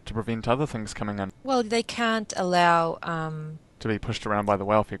fight it to prevent other things coming in. Well, they can't allow to be pushed around by the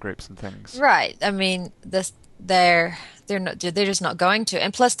welfare groups and things. Right. I mean, they're just not going to.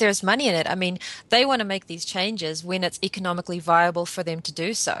 And plus, there's money in it. I mean, they want to make these changes when it's economically viable for them to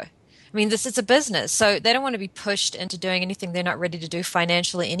do so. I mean, this is a business, so they don't want to be pushed into doing anything they're not ready to do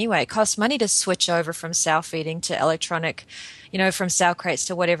financially anyway. It costs money to switch over from sow feeding to electronic, from sow crates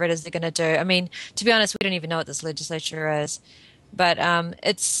to whatever it is they're going to do. I mean, to be honest, we don't even know what this legislature is. But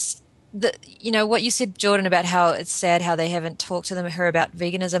it's what you said, Jordan, about how it's sad how they haven't talked to her about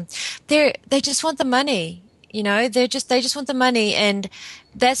veganism. They just want the money. They just want the money, and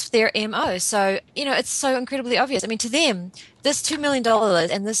that's their MO. So, it's so incredibly obvious. I mean, to them, this $2 million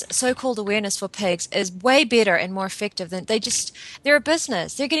and this so-called awareness for pigs is way better and more effective than they're a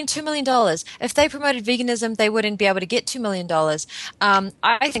business. They're getting $2 million. If they promoted veganism, they wouldn't be able to get $2 million.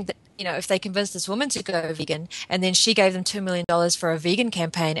 I think that, if they convinced this woman to go vegan and then she gave them $2 million for a vegan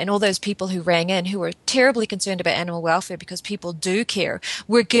campaign, and all those people who rang in who were terribly concerned about animal welfare, because people do care,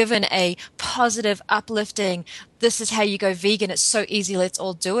 were given a positive, uplifting, this is how you go vegan, it's so easy, let's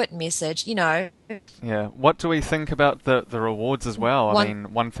all do it message, Yeah. What do we think about the rewards as well? I mean,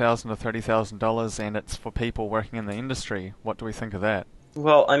 $1,000 to $30,000, and it's for people working in the industry. What do we think of that?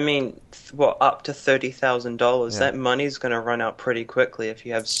 Well, I mean, up to $30,000. That money's going to run out pretty quickly if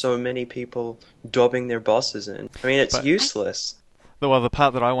you have so many people dobbing their bosses in. I mean, it's useless. Well, the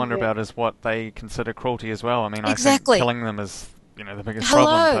part that I wonder about is what they consider cruelty as well. I mean, exactly. I think killing them is, the biggest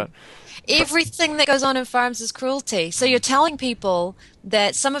problem. Everything that goes on in farms is cruelty. So you're telling people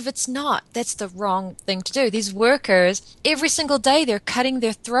that some of it's not. That's the wrong thing to do. These workers, every single day, they're cutting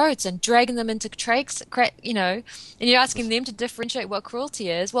their throats and dragging them into trachs, and you're asking them to differentiate what cruelty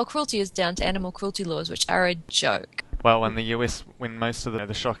is. Well, cruelty is down to animal cruelty laws, which are a joke. Well, in the US, when most of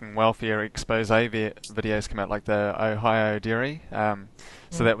the shocking welfare expose videos come out, like the Ohio Dairy,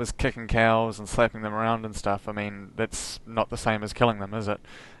 so that was kicking cows and slapping them around and stuff. I mean, that's not the same as killing them, is it?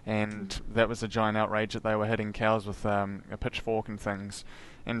 And that was a giant outrage that they were hitting cows with a pitchfork and things.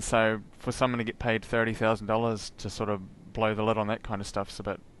 And so for someone to get paid $30,000 to sort of blow the lid on that kind of stuff is a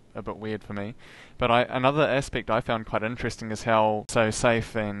bit a bit weird for me. But another aspect I found quite interesting is how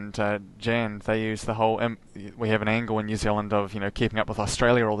Safe and Jan, they use the whole we have an angle in New Zealand of keeping up with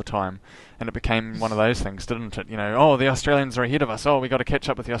Australia all the time, and it became one of those things, didn't it? Oh, the Australians are ahead of us. Oh, we got to catch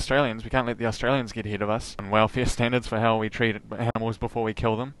up with the Australians. We can't let the Australians get ahead of us. And welfare standards for how we treat animals before we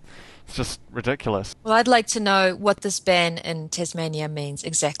kill them. It's just ridiculous. Well, I'd like to know what this ban in Tasmania means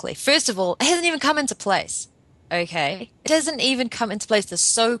exactly. First of all, it hasn't even come into place. Okay? It hasn't even come into place, the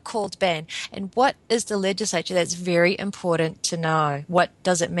so-called ban. And what is the legislature? That's very important to know. What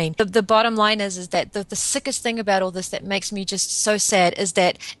does it mean? The bottom line is that the sickest thing about all this that makes me just so sad is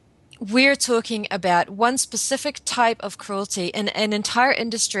that we're talking about one specific type of cruelty in an entire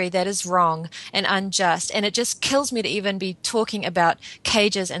industry that is wrong and unjust, and it just kills me to even be talking about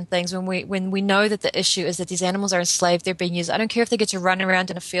cages and things when we know that the issue is that these animals are enslaved, they're being used. I don't care if they get to run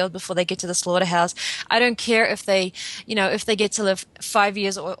around in a field before they get to the slaughterhouse. I don't care if they get to live 5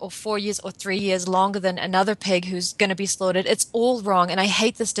 years or 4 years or 3 years longer than another pig who's going to be slaughtered. It's all wrong, and I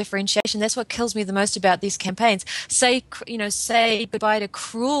hate this differentiation. That's what kills me the most about these campaigns. Say goodbye to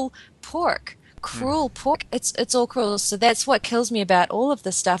cruel pork. It's all cruel. So that's what kills me about all of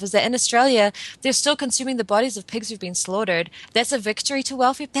this stuff, is that in Australia they're still consuming the bodies of pigs who've been slaughtered. That's a victory to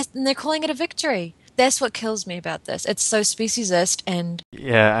welfare, and they're calling it a victory. That's what kills me about this. It's so speciesist. And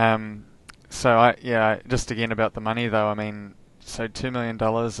just again about the money though, I mean, so $2 million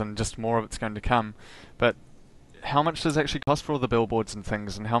and just more of it's going to come, but how much does it actually cost for all the billboards and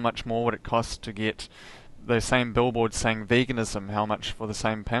things, and how much more would it cost to get those same billboards saying veganism? How much for the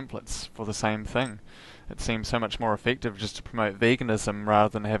same pamphlets for the same thing? It seems so much more effective just to promote veganism rather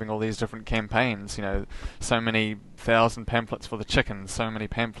than having all these different campaigns. So many thousand pamphlets for the chicken, so many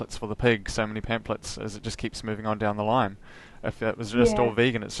pamphlets for the pig, so many pamphlets, as it just keeps moving on down the line. If it was just all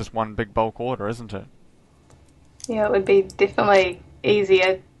vegan, it's just one big bulk order, isn't it? Yeah, it would be definitely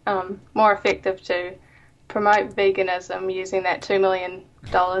easier, more effective to promote veganism using that $2 million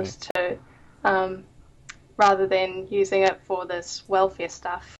to rather than using it for this welfare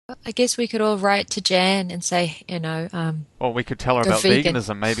stuff. I guess we could all write to Jan and say, well, we could tell her about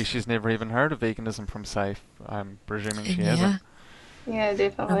veganism. Maybe she's never even heard of veganism from Safe. I'm presuming she hasn't. Yeah,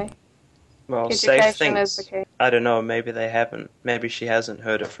 definitely. Well, Safe thinks, I don't know, maybe they haven't. Maybe she hasn't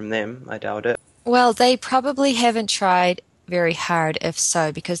heard it from them. I doubt it. Well, they probably haven't tried very hard, if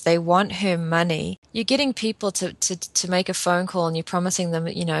so, because they want her money. You're getting people to make a phone call and you're promising them,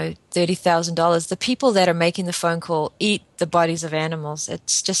 $30,000. The people that are making the phone call eat the bodies of animals.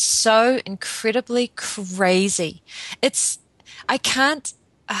 It's just so incredibly crazy. I can't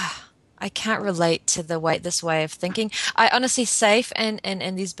relate to this way of thinking. I honestly, Safe and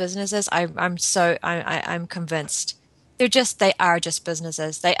these businesses, I'm convinced they are just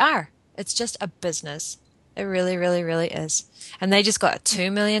businesses. They are. It's just a business. It really, really, really is. And they just got $2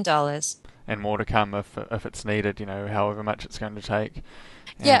 million. And more to come if it's needed, however much it's going to take.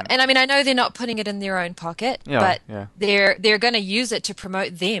 And I mean, I know they're not putting it in their own pocket, but they're going to use it to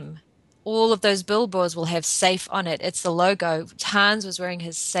promote them. All of those billboards will have Safe on it. It's the logo. Hans was wearing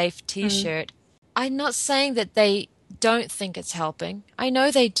his Safe T-shirt. I'm not saying that they don't think it's helping. I know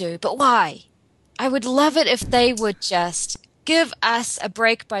they do, but why? I would love it if they would just give us a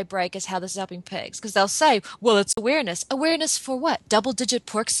break by break as how this is helping pigs, because they'll say, well, it's awareness. Awareness for what? Double-digit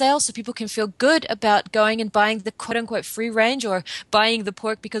pork sales so people can feel good about going and buying the quote-unquote free range, or buying the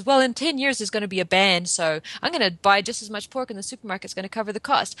pork because, well, in 10 years there's going to be a ban, so I'm going to buy just as much pork in the supermarket. It's going to cover the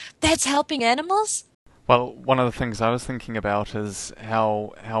cost. That's helping animals? Well, one of the things I was thinking about is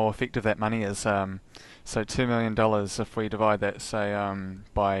how effective that money is. So $2 million, if we divide that, say,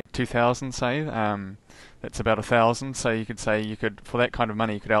 by 2,000, say, that's about 1,000. So you could, for that kind of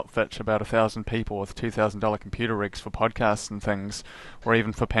money, you could outfit about 1,000 people with $2,000 computer rigs for podcasts and things, or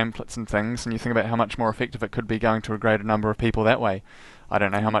even for pamphlets and things. And you think about how much more effective it could be going to a greater number of people that way. I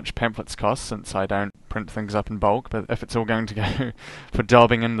don't know how much pamphlets cost, since I don't print things up in bulk, but if it's all going to go for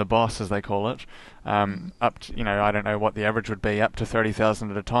dobbing in the boss, as they call it, up to, I don't know what the average would be, up to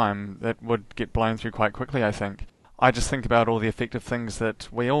 30,000 at a time, that would get blown through quite quickly, I think. I just think about all the effective things that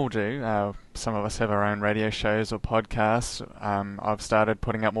we all do. Some of us have our own radio shows or podcasts. I've started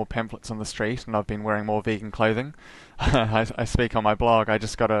putting up more pamphlets on the street, and I've been wearing more vegan clothing. I speak on my blog. I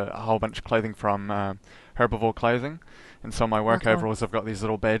just got a whole bunch of clothing from Herbivore Clothing. And so on my work overalls, I've got these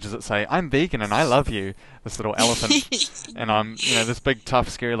little badges that say, I'm vegan and I love you. This little elephant. And I'm, this big, tough,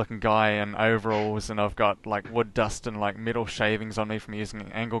 scary-looking guy in overalls, and I've got, wood dust and, metal shavings on me from using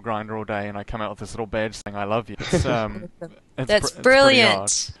an angle grinder all day, and I come out with this little badge saying, I love you. It's That's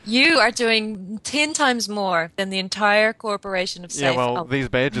brilliant. You are doing doing 10 times more than the entire corporation of Safe. Yeah, well, these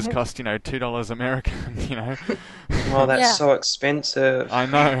badges cost, $2 American, Well, that's Yeah. so expensive. I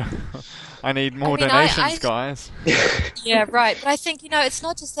know. I need more donations, guys. Yeah, right. But I think, it's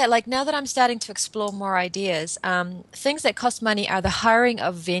not just that. Like, now that I'm starting to explore more ideas, things that cost money are the hiring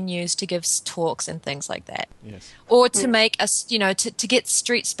of venues to give talks and things like that. Yes. Or to make us, to get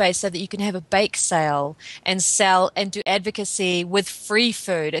street space so that you can have a bake sale and sell and do advocacy with free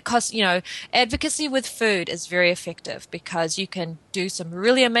food. It costs, advocacy with food is very effective because you can do some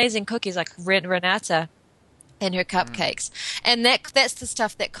really amazing cookies like Renata and her cupcakes. And that's the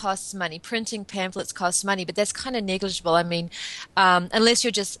stuff that costs money. Printing pamphlets costs money, but that's kind of negligible. I mean, unless you're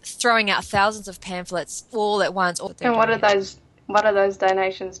just throwing out thousands of pamphlets all at once. And what are those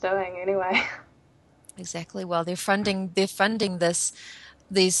donations doing anyway? Exactly. Well, they're funding these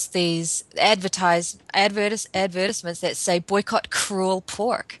advertisements that say boycott cruel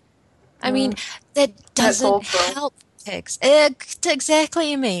pork. I mean, that doesn't help pigs.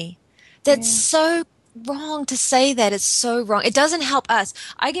 Exactly, Amy. That's so wrong to say that. It's so wrong. It doesn't help us.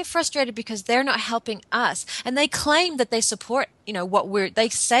 I get frustrated because they're not helping us, and they claim that they support they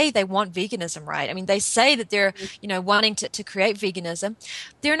say they want veganism, right? I mean, they say that they're wanting to create veganism.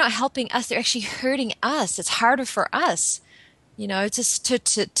 They're not helping us. They're actually hurting us. It's harder for us just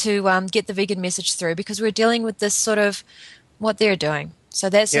to get the vegan message through because we're dealing with this sort of what they're doing. So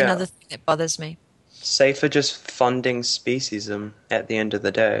that's another thing that bothers me. Safer just funding speciesism at the end of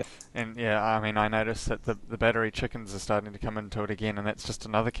the day. And I noticed that the battery chickens are starting to come into it again, and that's just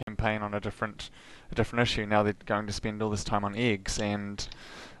another campaign on a different issue. Now they're going to spend all this time on eggs, and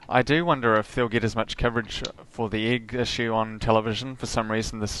I do wonder if they'll get as much coverage for the egg issue on television. For some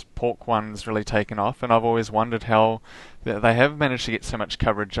reason, this pork one's really taken off, and I've always wondered how they have managed to get so much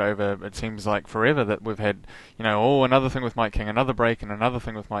coverage over, it seems like forever, that we've had, another thing with Mike King, another break, and another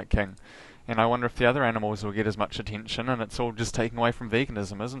thing with Mike King. And I wonder if the other animals will get as much attention, and it's all just taking away from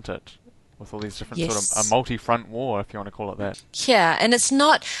veganism, isn't it? With all these different sort of a multi-front war, if you want to call it that. Yeah, and it's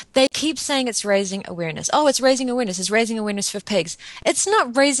not, they keep saying it's raising awareness. Oh, it's raising awareness for pigs. It's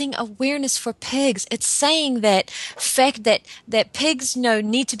not raising awareness for pigs. It's saying that pigs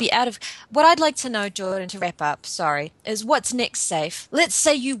need to be out of, what I'd like to know, Jordan, to wrap up, is what's next, Safe? Let's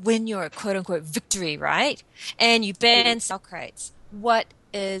say you win your quote-unquote victory, right? And you ban cell crates. What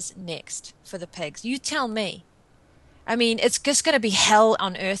is next for the pigs? You tell me. I mean, it's just going to be hell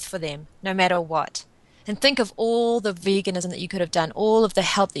on earth for them, no matter what. And think of all the veganism that you could have done, all of the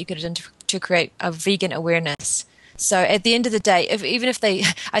help that you could have done to create a vegan awareness. So at the end of the day, even if they,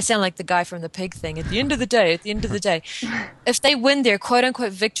 I sound like the guy from the pig thing, at the end of the day, if they win their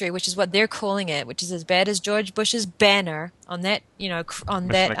quote-unquote victory, which is what they're calling it, which is as bad as George Bush's banner on that, on Mission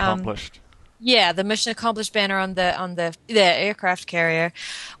that... accomplished. Yeah, the mission accomplished banner on the aircraft carrier.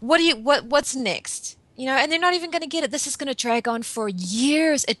 What's next? And they're not even going to get it. This is going to drag on for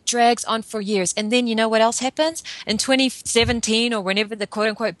years. It drags on for years. And then you know what else happens? In 2017 or whenever the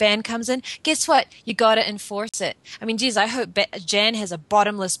quote-unquote ban comes in, guess what? You got to enforce it. I mean, geez, I hope Jan has a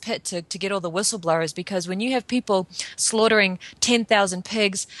bottomless pit to get all the whistleblowers, because when you have people slaughtering 10,000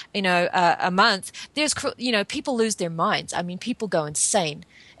 pigs, a month, there's, people lose their minds. I mean, people go insane.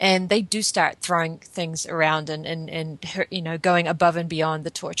 And they do start throwing things around and going above and beyond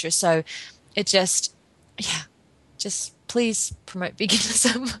the torture. So it just please promote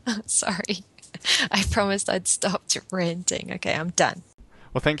veganism. Sorry. I promised I'd stop ranting. Okay, I'm done.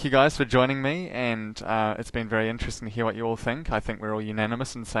 Well, thank you guys for joining me, and it's been very interesting to hear what you all think. I think we're all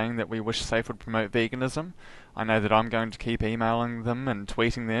unanimous in saying that we wish Safe would promote veganism. I know that I'm going to keep emailing them and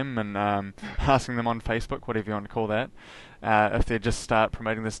tweeting them and asking them on Facebook, whatever you want to call that, if they just start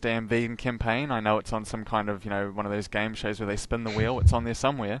promoting this damn vegan campaign. I know it's on some kind of, one of those game shows where they spin the wheel. It's on there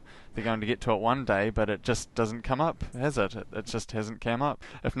somewhere. They're going to get to it one day, but it just doesn't come up, has it? It just hasn't come up.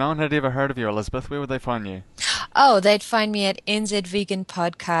 If no one had ever heard of you, Elizabeth, where would they find you? Oh, they'd find me at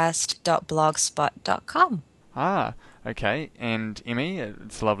nzveganpodcast.blogspot.com. Ah, okay. And Emmy,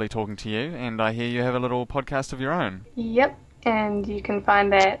 it's lovely talking to you, and I hear you have a little podcast of your own. Yep, and you can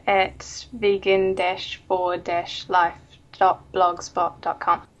find that at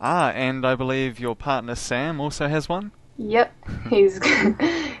vegan-for-life.blogspot.com. Ah, and I believe your partner Sam also has one? Yep, his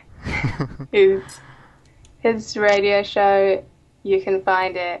radio show you can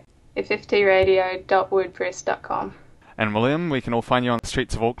find at fftradio.wordpress.com. And William, we can all find you on the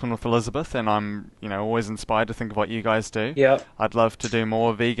streets of Auckland with Elizabeth, and I'm, always inspired to think of what you guys do. Yep. I'd love to do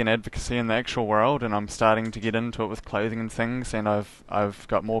more vegan advocacy in the actual world, and I'm starting to get into it with clothing and things, and I've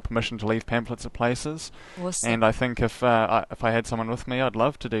got more permission to leave pamphlets at places. Awesome. And I think if I had someone with me, I'd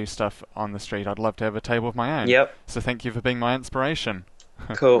love to do stuff on the street. I'd love to have a table of my own. Yep. So thank you for being my inspiration.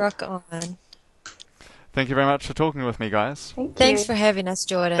 Cool. Rock on. Thank you very much for talking with me, guys. Thanks for having us,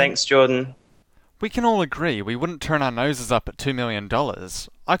 Jordan. Thanks, Jordan. We can all agree we wouldn't turn our noses up at $2 million.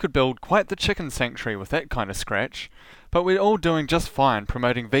 I could build quite the chicken sanctuary with that kind of scratch. But we're all doing just fine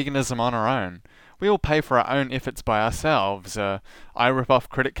promoting veganism on our own. We all pay for our own efforts by ourselves. I rip off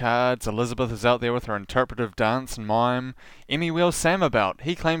credit cards, Elizabeth is out there with her interpretive dance and mime. Emmy wheels Sam about.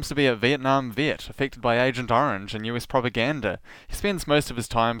 He claims to be a Vietnam vet affected by Agent Orange and US propaganda. He spends most of his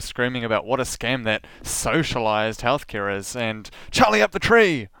time screaming about what a scam that socialised healthcare is and Charlie up the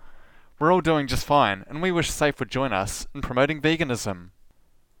tree! We're all doing just fine, and we wish Safe would join us in promoting veganism.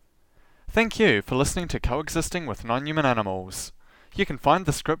 Thank you for listening to Coexisting with Non-Human Animals. You can find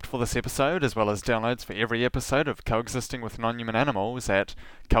the script for this episode as well as downloads for every episode of Coexisting with Non-Human Animals at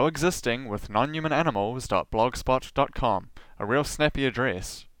coexistingwithnonhumananimals.blogspot.com, a real snappy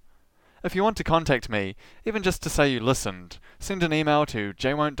address. If you want to contact me, even just to say you listened, send an email to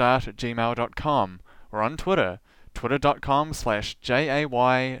jwon'tdart@gmail.com or on Twitter,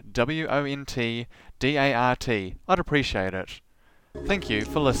 twitter.com/JAYWONTDART. I'd appreciate it. Thank you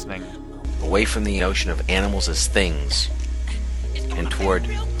for listening. Away from the notion of animals as things and toward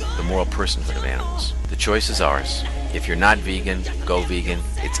the moral personhood of animals. The choice is ours. If you're not vegan, go vegan.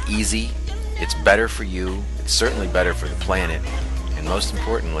 It's easy, it's better for you, it's certainly better for the planet, and most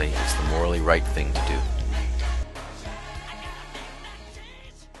importantly, it's the morally right thing to do.